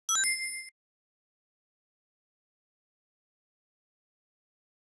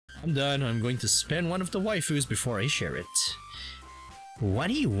I'm done. I'm going to spend one of the waifus before I share it. What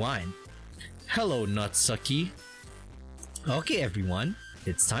do you want? Hello, Nutsucky. Okay, everyone.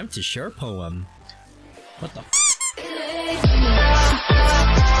 It's time to share a poem. What the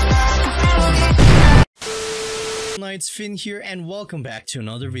It's Finn here and welcome back to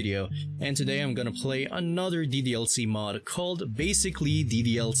another video, and today I'm gonna play another DDLC mod called basically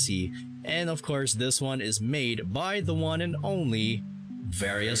DDLC, and of course this one is made by the one and only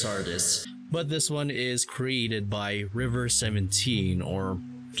various artists, but this one is created by River17 or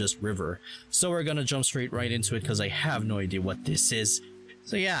just River. So we're gonna jump straight right into it because I have no idea what this is.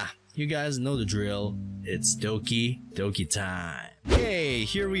 So yeah, you guys know the drill. It's Doki Doki time. Hey,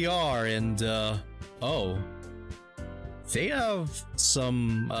 here we are, and oh, they have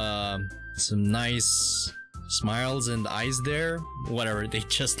some nice smiles and eyes there. Whatever, they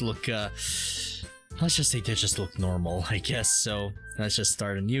just look let's just say they just look normal, I guess. So let's just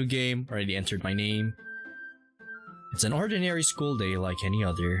start a new game. Already entered my name. It's an ordinary school day like any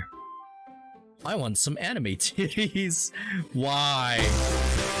other. I want some anime titties. Why?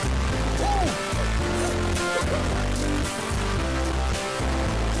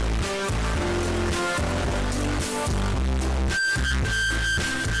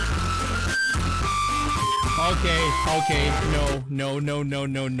 Okay, no.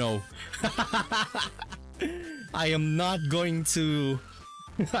 I am not going to...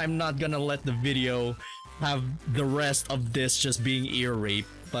 I'm not gonna let the video have the rest of this just being ear rape,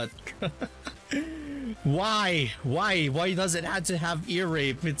 but... Why? Why does it have to have ear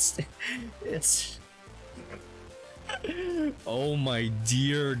rape? It's... Oh my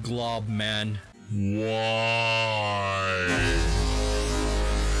dear glob, man. Why?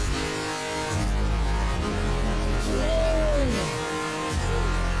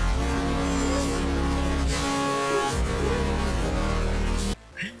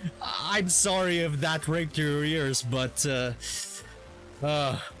 I'm sorry if that raped your ears, but as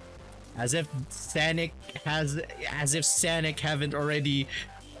if Sanic hasn't already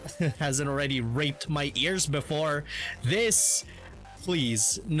raped my ears before. This,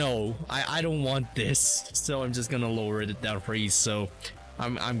 please, no, I don't want this. So I'm just gonna lower it down for ease. So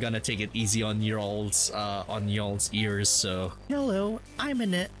I'm gonna take it easy on y'all's ears. So hello, I'm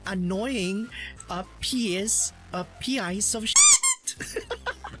an annoying piece of shit.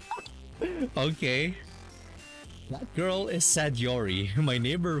 Okay. That girl is Sadyori, my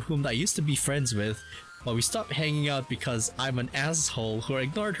neighbor whom I used to be friends with, but we stopped hanging out because I'm an asshole who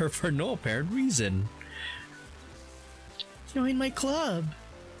ignored her for no apparent reason. Join my club.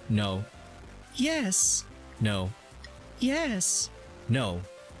 No. Yes. No. Yes. No.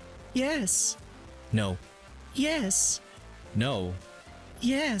 Yes. No. Yes. No.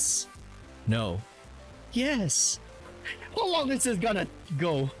 Yes. No. Yes. How long is this gonna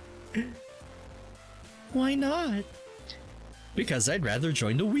go? Why not? Because I'd rather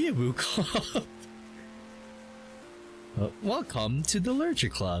join the Weeaboo Club. Welcome to the Lurcher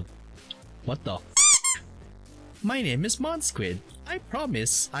Club. What the f? My name is Monsquid. I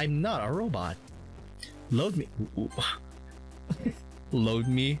promise I'm not a robot. Load me. Load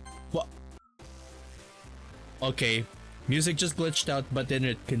me? What? Okay, music just glitched out, but then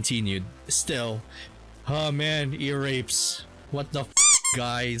it continued. Still. Oh man, ear rapes. What the f,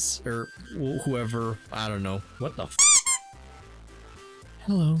 guys? Or whoever. I don't know. What the f?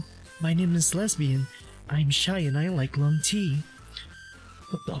 Hello, my name is Lesbian. I'm shy and I like long tea.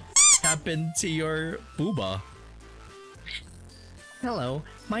 What the f happened to your booba? Hello,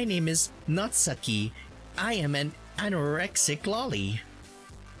 my name is Nutsucky. I am an anorexic lolly.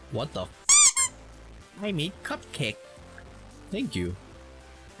 What the f? I made cupcake. Thank you.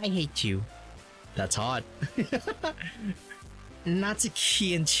 I hate you. That's hot.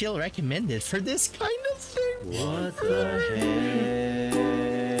 Natsuki and Chill recommended for this kind of thing. What the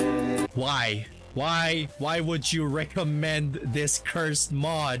heck? Why? Why would you recommend this cursed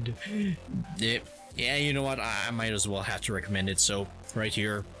mod? Yeah, you know what? I might as well have to recommend it. So right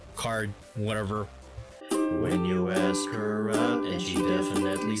here, card, whatever. When you ask her out and she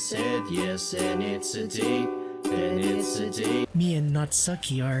definitely said yes, and it's a date, and it's a date. Me and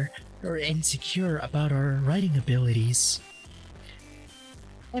Natsuki are insecure about our writing abilities.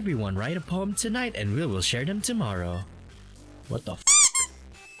 Everyone write a poem tonight and we will share them tomorrow. What the f?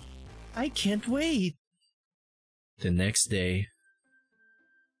 I can't wait. The next day.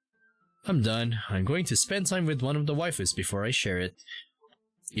 I'm done. I'm going to spend time with one of the waifus before I share it.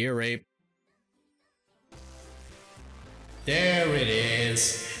 Ear rape. There it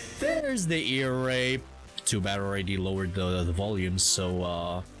is. There's the ear rape. Too bad I already lowered the volume,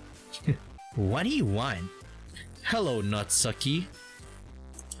 so What do you want? Hello, Nutsucky.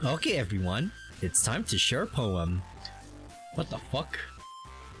 Okay everyone, it's time to share a poem. What the fuck?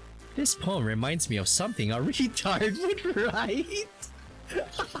 This poem reminds me of something a retard would write.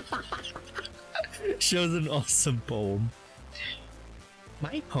 Shows an awesome poem.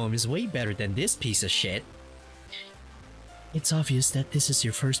 My poem is way better than this piece of shit. It's obvious that this is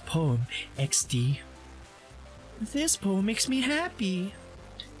your first poem, XD. This poem makes me happy.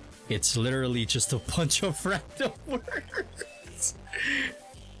 It's literally just a bunch of random words.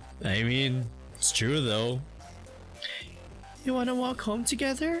 I mean, it's true though. You wanna walk home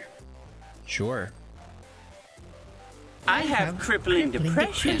together? Sure. I have crippling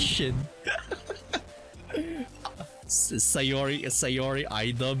depression. Sayori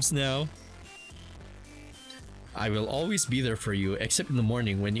iDubbbz now. I will always be there for you, except in the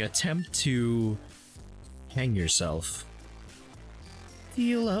morning when you attempt to hang yourself. Do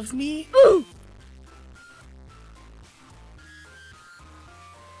you love me?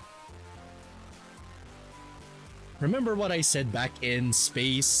 Remember what I said back in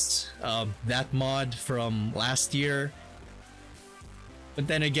Space, that mod from last year? But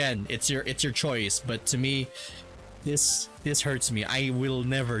then again, it's your choice. But to me, this hurts me. I will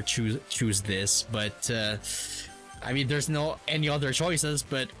never choose this. But I mean, there's no any other choices.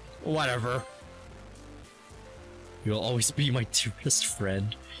 But whatever. You'll always be my dearest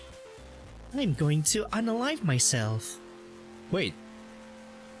friend. I'm going to unalive myself. Wait.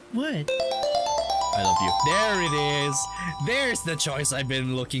 What? I love you. There it is. There's the choice I've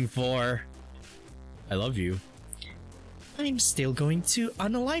been looking for. I love you. I'm still going to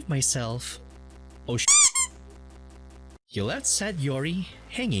unalive myself. Oh sh**. You left sad Yori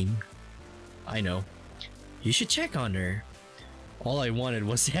hanging. I know. You should check on her. All I wanted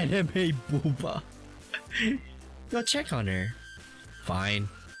was anime booba. Go check on her. Fine.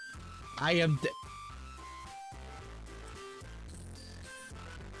 I am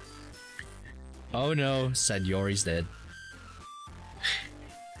Oh no, sad Yori's dead.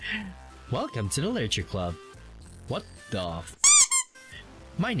 Welcome to the Literature Club. What the f***?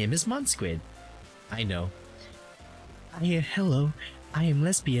 My name is Monsquid. I know. Hello, I am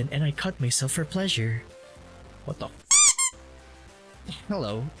lesbian and I cut myself for pleasure. What the f***?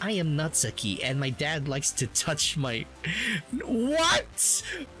 Hello, I am Natsuki and my dad likes to touch my... What?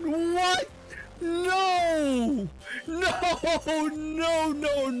 What? No! No! No,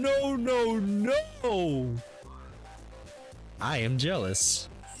 no, no, no, no! I am jealous.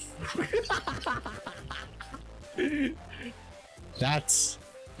 That's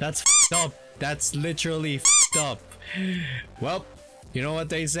f***ed up. That's literally f***ed up. Well, you know what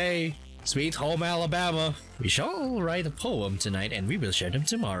they say. Sweet home Alabama. We shall write a poem tonight and we will share them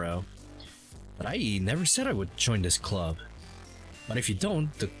tomorrow. But I never said I would join this club. But if you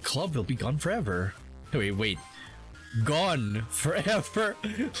don't, the club will be gone forever. Wait. Gone forever?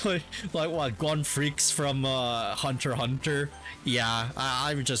 like what? Gone Freaks from Hunter x Hunter? Yeah,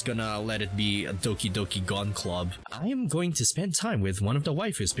 I'm just gonna let it be a Doki Doki Gone Club. I am going to spend time with one of the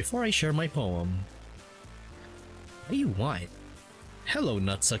waifus before I share my poem. What do you want? Hello,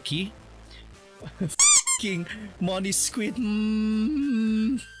 Natsuki. F***ing Monty Squid.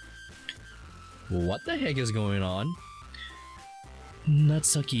 What the heck is going on?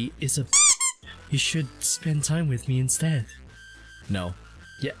 Natsuki is a... You should spend time with me instead. No.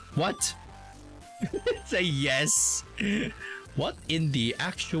 Yeah. What? Say yes. What in the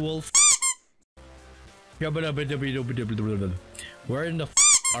actual... Where in the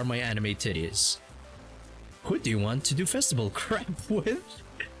are my anime titties? Who do you want to do festival crap with?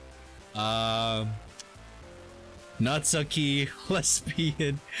 Natsuki,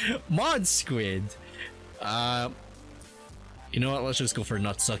 lesbian, Mod Squid. You know what? Let's just go for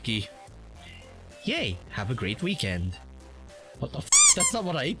Natsuki. Yay! Have a great weekend. What the f? That's not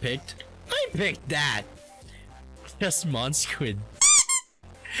what I picked. I picked that. Just Mod Squid.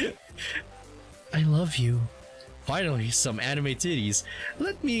 I love you. Finally, some anime titties.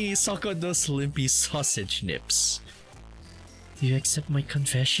 Let me suck on those limpy sausage nips. Do you accept my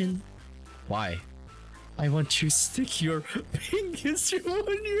confession? Why? I want to stick your fingers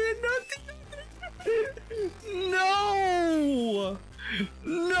on your nothing. No!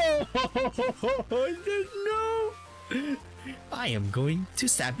 No! No! I am going to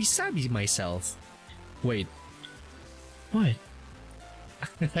stabby myself. Wait. What?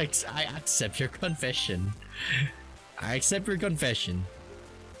 I accept your confession. I accept your confession.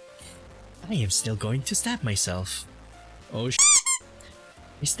 I am still going to stab myself. Oh sh**.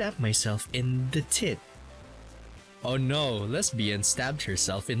 I stabbed myself in the tit. Oh no, lesbian stabbed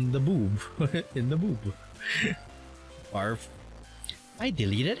herself in the boob. In the boob. Barf. I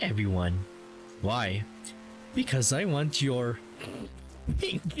deleted everyone. Why? Because I want your...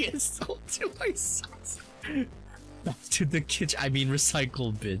 Insult to myself. Back to the kitchen. I mean,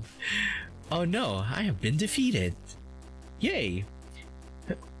 recycle bin. Oh no, I have been defeated. Yay!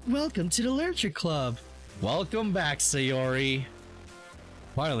 Welcome to the Lurcher Club. Welcome back, Sayori.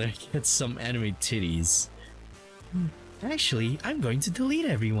 Finally, I get some anime titties. Actually, I'm going to delete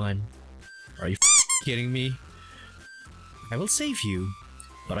everyone. Are you kidding me? I will save you,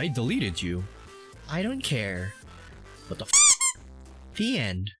 but I deleted you. I don't care. What the The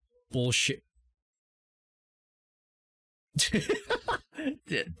end. Bullshit.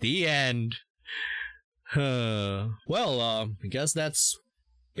 The end. Well, I guess that's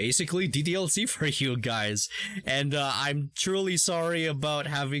basically DDLC for you guys, and I'm truly sorry about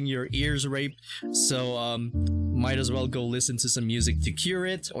having your ears raped, so might as well go listen to some music to cure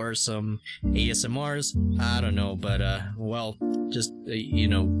it, or some ASMRs, I don't know, but well, just you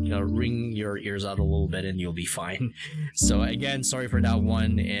know, ring your ears out a little bit and you'll be fine. So again, sorry for that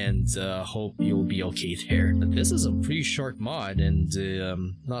one, and hope you'll be okay there. But this is a pretty short mod, and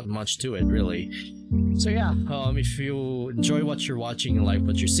not much to it really. So yeah, if you enjoy what you're watching and like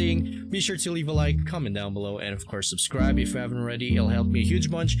what you're seeing, be sure to leave a like, comment down below, and of course subscribe if you haven't already. It'll help me a huge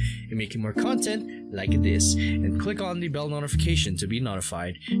bunch in making more content like this, and click on the bell notification to be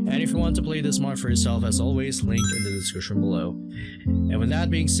notified. And if you want to play this mod for yourself, as always, link in the description below. And with that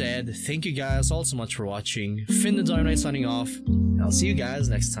being said, thank you guys all so much for watching. Finn the Dynamite signing off, and I'll see you guys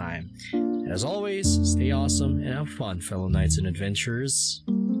next time. And as always, stay awesome and have fun, fellow knights and adventurers.